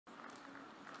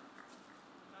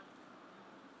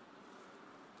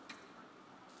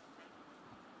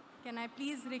Can I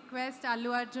please request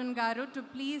Allu Arjun Garu to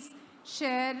please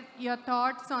share your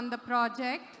thoughts on the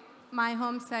project, My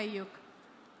Home Sayuk?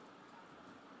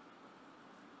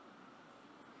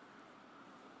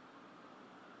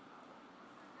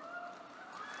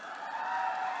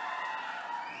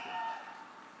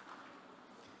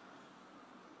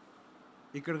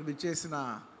 ఇక్కడికి విచ్చేసిన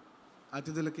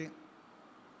అతిథులకి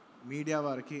media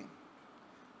వారికి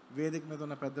వేదిక మీద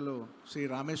ఉన్న పెద్దలు శ్రీ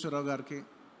రామేశ్వరరావు గారికి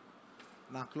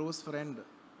నా క్లోజ్ ఫ్రెండ్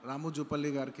రాము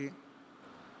జూపల్లి గారికి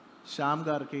శ్యామ్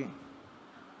గారికి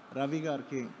రవి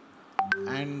గారికి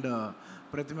and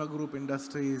Pratima group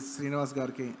industries Srinivas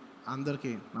గారికి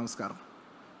అందరికీ నమస్కారం.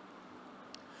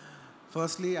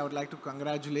 Firstly I would like to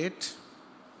congratulate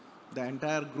the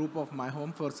entire group of My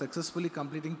Home for successfully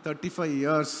completing 35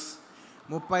 years.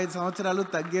 35 సంవత్సరాలు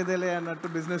తగ్గేదేలే అన్నట్టు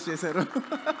బిజినెస్ చేశారు.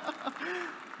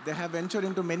 They have ventured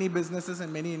into many businesses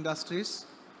and many industries,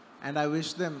 and I wish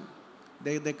them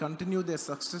they continue their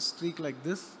success streak like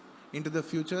this into the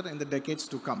future in the decades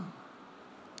to come.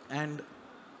 And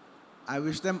I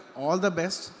wish them all the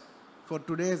best for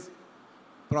today's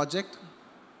project,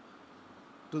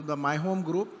 to the My Home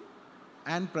group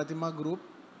and Pratima group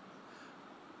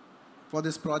for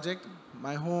this project,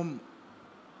 My Home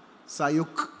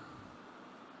Sayuk.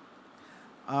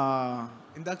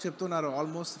 ఇందాక చెప్తున్నారు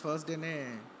almost first డేనే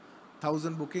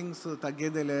 1000 bookings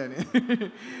తగ్గేదేలే అని.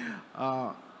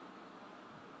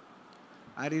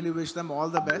 I really wish them all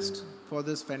the best for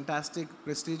this fantastic,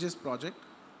 prestigious project.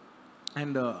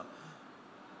 And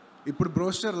ఇప్పుడు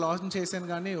brochure launch చేశాను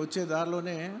కానీ వచ్చే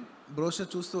దారిలోనే బ్రోషర్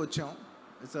చూస్తూ వచ్చాం.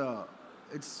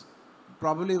 It's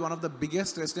probably one of the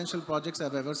biggest residential projects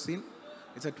I've ever seen.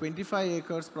 It's a 25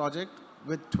 acres project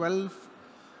with 12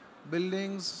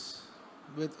 buildings,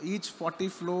 with each 40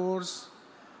 floors,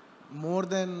 more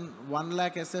than 1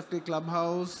 lakh SFT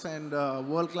clubhouse and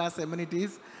world-class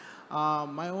amenities.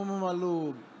 My home వాళ్ళు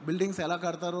buildings ఎలా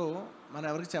కడతారో మనం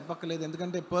ఎవరికి చెప్పక్కర్లేదు,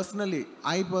 ఎందుకంటే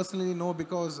I personally know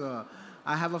because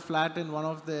I have a flat in one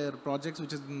of their projects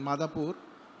which is in Madhapur.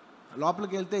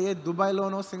 లోపలికి వెళ్తే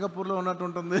దుబాయ్లోనో సింగపూర్లో ఉన్నట్టు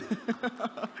ఉంటుంది.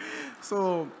 So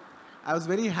I was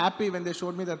very happy when they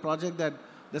showed me that project, that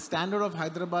the standard of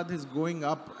Hyderabad is going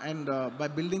up, and by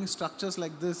building structures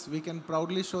like this, we can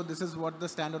proudly show this is what the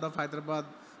standard of Hyderabad,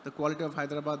 the quality of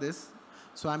Hyderabad is.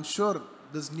 So I'm sure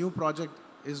this new project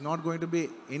is not going to be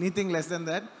anything less than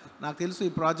that. నాకు తెలుసు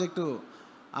ఈ project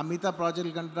ఆ మిగతా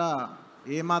ప్రాజెక్టుల కంటే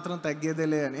ఏమాత్రం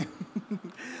తగ్గేదేలే అని.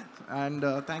 And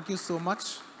thank you so much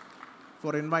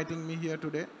for inviting me here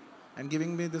today and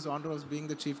giving me this honor of being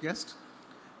the chief guest.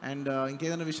 And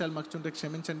ఇంకేదైనా విషయాలు మర్చుంటే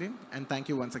క్షమించండి. And thank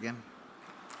you once again.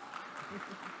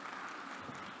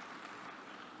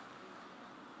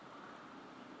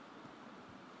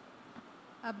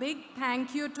 A big thank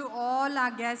you to all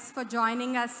our guests for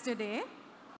joining us today.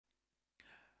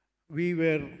 We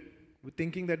were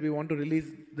thinking that we want to release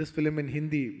this film in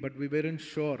Hindi, but we weren't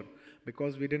sure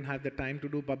because we didn't have the time to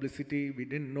do publicity. We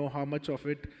didn't know how much of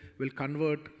it will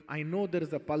convert. I know there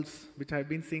is a pulse, which I've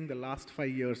been seeing the last 5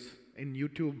 years in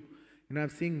YouTube. You know,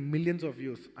 I've seen millions of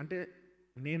views. Ante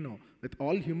nenu, with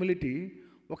all humility,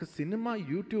 oka cinema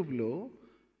YouTube lo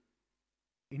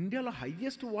ఇండియాలో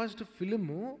highest watched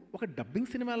film ఒక dubbing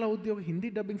cinema ఎలా అవుద్ది, ఒక Hindi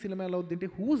dubbing cinema ఎలా అవుద్ది అంటే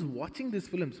who is watching these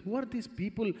films, who are these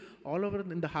people all over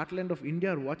in the heart land of India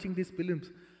are watching these films?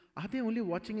 Are they only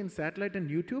watching in satellite and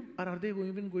YouTube, are are they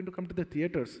even going to come to the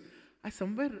theatres? I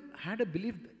somewhere had a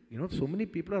believe, so many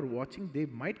people are watching, they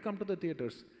might come to the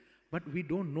theaters, but we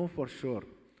don't know for sure.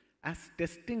 As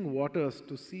testing waters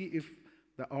to see if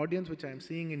the audience which I am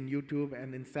seeing in YouTube and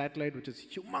in satellite, which is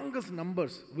humongous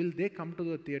numbers, will they come to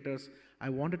the theaters? I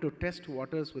wanted to test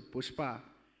waters with Pushpa,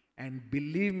 and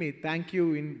believe me, thank you,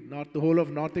 in the whole of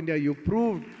North India, you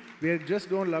proved we just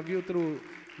don't love you through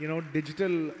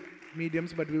digital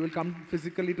mediums, but we will come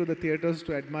physically to the theaters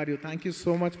to admire you. Thank you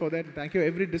so much for that. Thank you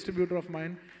every distributor of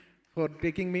mine for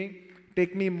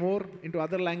take me more into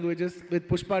other languages. With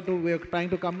Pushpa 2, we are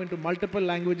trying to come into multiple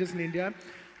languages in India,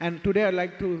 and today I'd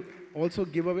like to also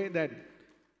give away that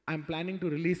I'm planning to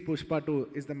release Pushpa 2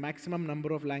 is the maximum number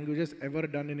of languages ever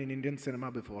done in Indian cinema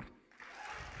before.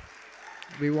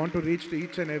 We want to reach to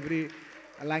each and every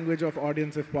language of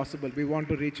audience if possible. We want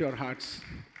to reach your hearts.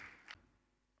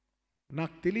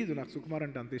 నాకు తెలీదు, నాకు సుకుమార్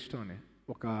అంటే అంత ఇష్టం అని.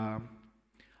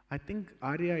 I think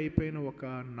Arya అయిపోయిన ఒక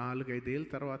 4-5 ఏళ్ళ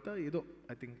తర్వాత ఏదో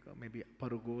ఐ థింక్ మేబీ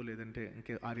పరుగు లేదంటే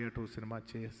ఇంకే ఆర్య 2 సినిమా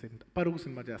పరుగు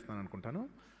సినిమా చేస్తాను అనుకుంటాను.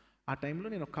 ఆ టైంలో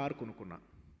నేను ఒక కారు కొనుక్కున్నా.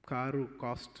 Car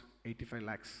cost 85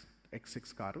 lakhs,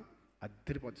 X6 car,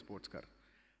 అద్దరిపోద్ది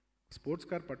sports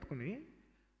car పట్టుకుని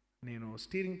నేను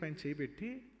స్టీరింగ్ పైన చేయి పెట్టి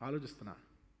ఆలోచిస్తున్నా,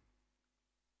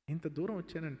 ఇంత దూరం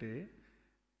వచ్చానంటే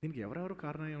దీనికి ఎవరెవరు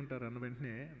కారణమై ఉంటారు అన్న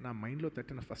వెంటనే నా మైండ్లో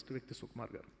తట్టిన ఫస్ట్ వ్యక్తి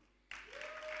సుకుమార్ గారు.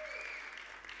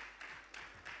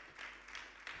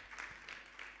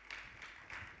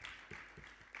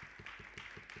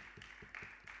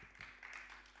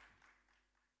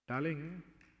 డార్లింగ్,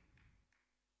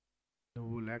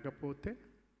 నువ్వు లేకపోతే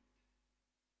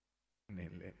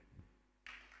నేను లేను.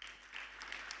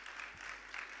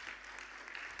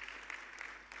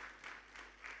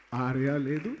 ఆర్య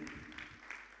లేదు,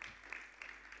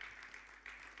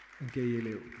 ఇంకేయే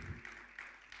లేవు.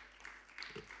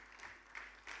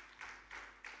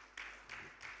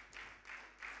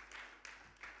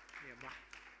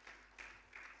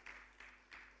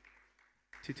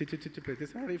 చిచ్చి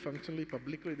ప్రతిసారి ఫంక్షన్లు ఈ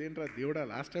పబ్లిక్లో ఇదేంట్రా దేవుడా,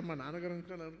 లాస్ట్ టైం మా నాన్నగారు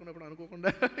అనుకున్నప్పుడు అనుకోకుండా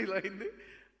ఇలా అయింది,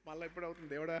 మళ్ళీ ఎప్పుడు అవుతుంది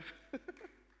దేవుడా.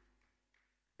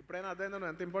 ఎప్పుడైనా అదైందా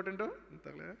నువ్వు ఎంత ఇంపార్టెంటో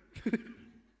అంతలే.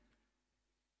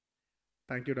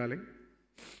 Thank you darling.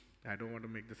 I don't want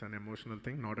to make this an emotional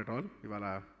thing, not at all. ఇవాళ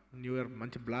న్యూ ఇయర్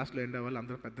మంచి బ్లాస్ట్లో ఎండ్ అవ్వాలి,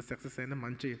 అందరూ పెద్ద సక్సెస్ అయింది,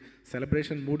 మంచి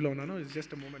సెలబ్రేషన్ మూడ్లో ఉన్నాను. ఇట్స్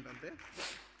జస్ట్ అ మూమెంట్ అంతే.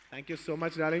 Thank you so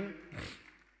much darling.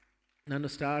 నన్ను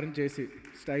స్టార్ని చేసి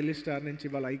స్టైలిష్ స్టార్ నుంచి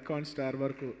వాళ్ళ ఐకాన్ స్టార్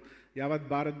వరకు యావత్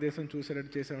భారతదేశం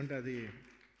చూసేటట్టు చేసావంటే అది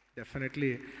డెఫినెట్లీ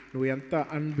నువ్వు ఎంత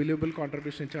అన్బిలీవబుల్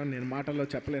కాంట్రిబ్యూషన్ ఇచ్చావని నేను మాటల్లో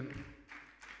చెప్పలేను.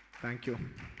 Thank you.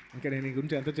 ఇంకా నేను ఈ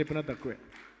గురించి ఎంత చెప్పినా తక్కువే.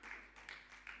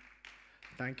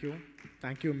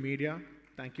 Thank you media.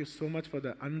 Thank you so much for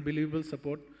the unbelievable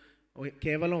support.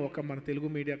 కేవలం ఒక మన తెలుగు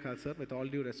మీడియా కాదు sir, with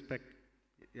all due respect,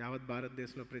 యావత్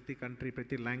భారతదేశంలో ప్రతి కంట్రీ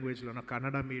ప్రతి లాంగ్వేజ్లో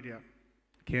Kannada media,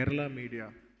 Kerala media,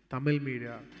 Tamil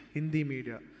media, Hindi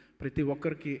media, ప్రతి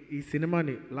ఒక్కరికి ఈ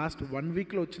సినిమాని లాస్ట్ 1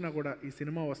 వీక్లో వచ్చినా కూడా ఈ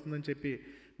సినిమా వస్తుందని చెప్పి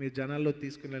మీరు జనాల్లో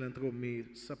తీసుకునేందుకు మీ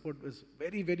support is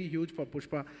very very huge for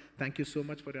Pushpa. Thank you so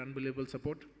much for your unbelievable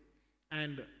support.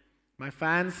 And my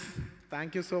fans,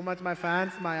 thank you so much my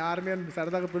fans, my army అని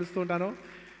సరదాగా పిలుస్తుంటాను.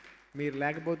 మీరు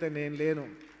లేకపోతే నేను లేను.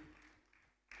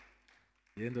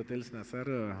 ఏందో తెలిసిన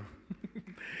సార్,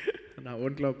 నా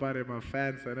ఒంట్లో పారే మా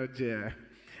ఫ్యాన్స్ ఎనర్జీ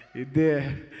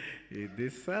ఇది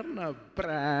సార్ నా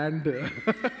brand.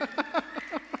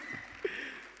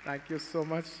 Thank you so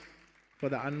much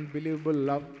for the unbelievable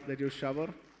love that you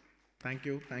shower. Thank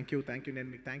you. నేను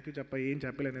మీకు థ్యాంక్ యూ ఏం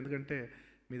చెప్పలేను, ఎందుకంటే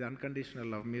మీది అన్కండిషనల్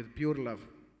లవ్, మీది ప్యూర్ లవ్,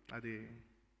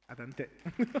 అదంతే.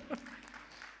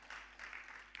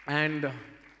 అండ్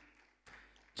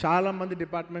చాలామంది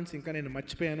డిపార్ట్మెంట్స్ ఇంకా నేను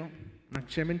మర్చిపోయాను, నాకు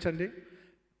క్షమించండి.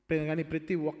 కానీ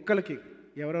ప్రతి ఒక్కరికి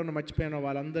ఎవరెవరు మర్చిపోయానో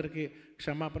వాళ్ళందరికీ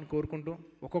క్షమాపణ కోరుకుంటూ,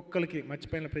 ఒక్కొక్కరికి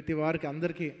మర్చిపోయిన ప్రతి వారికి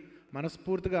అందరికీ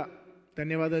మనస్ఫూర్తిగా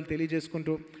ధన్యవాదాలు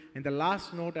తెలియజేసుకుంటూ, in the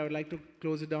last note I would like to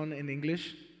close it down in English.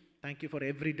 Thank you for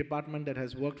every department that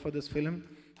has worked for this film.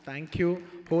 Thank you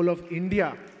whole of India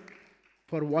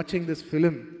for watching this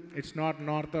film. It's not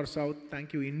north or south. Thank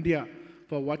you India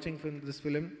for watching this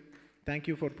film. Thank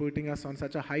you for putting us on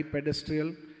such a high pedestal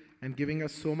and giving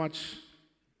us so much.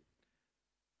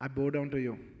 I bow down to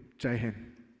you. Jai Hind.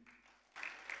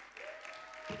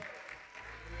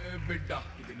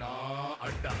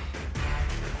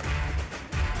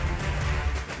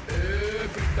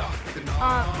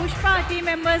 Pushpa team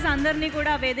members అందరినీ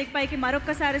కూడా వేదిక పైకి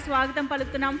మరొక్కసారి స్వాగతం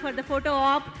పలుకుతున్నాం for the photo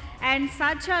op. And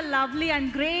such a lovely and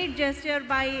great gesture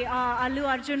by Allu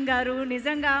Arjun గారు.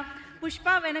 నిజంగా పుష్ప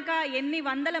వెనుక ఎన్ని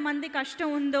వందల మంది కష్టం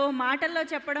ఉందో మాటల్లో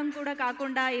చెప్పడం కూడా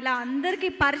కాకుండా ఇలా అందరికీ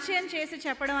పరిచయం చేసి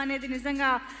చెప్పడం అనేది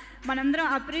నిజంగా మనందరం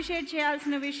అప్రిషియేట్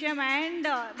చేయాల్సిన విషయం. అండ్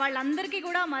వాళ్ళందరికీ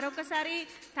కూడా మరొకసారి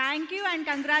thank you and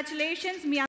congratulations. Me